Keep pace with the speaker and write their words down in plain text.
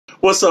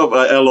What's up,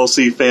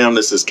 LOC fam?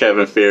 This is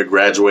Kevin Fair,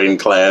 graduating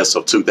class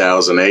of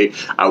 2008.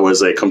 I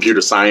was a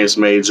computer science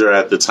major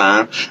at the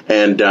time,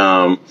 and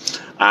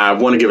I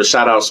want to give a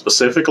shout out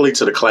specifically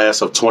to the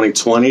class of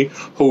 2020,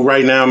 who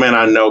right now, man,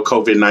 I know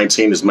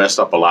COVID-19 has messed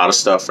up a lot of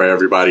stuff for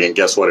everybody, and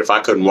guess what? If I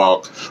couldn't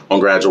walk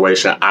on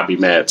graduation, I'd be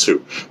mad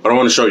too. But I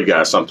want to show you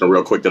guys something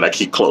real quick that I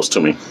keep close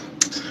to me.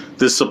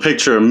 This is a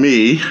picture of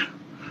me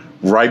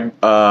right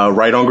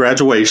on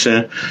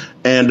graduation,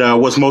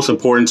 and what's most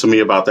important to me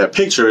about that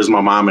picture is my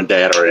mom and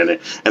dad are in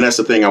it. And that's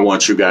the thing I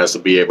want you guys to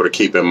be able to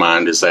keep in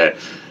mind, is that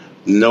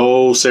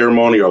no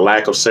ceremony or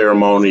lack of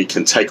ceremony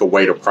can take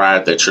away the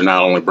pride that you're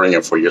not only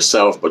bringing for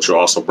yourself, but you're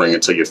also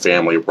bringing to your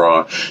family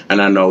abroad.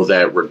 And I know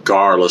that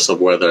regardless of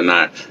whether or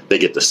not they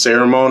get the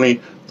ceremony,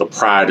 the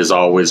pride is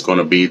always going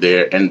to be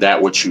there, and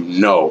that what you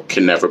know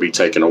can never be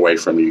taken away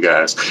from you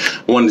guys.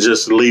 I want to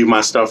just leave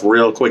my stuff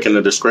real quick in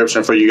the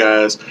description for you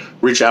guys.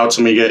 Reach out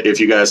to me if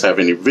you guys have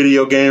any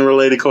video game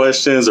related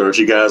questions, or if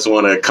you guys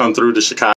want to come through to Chicago.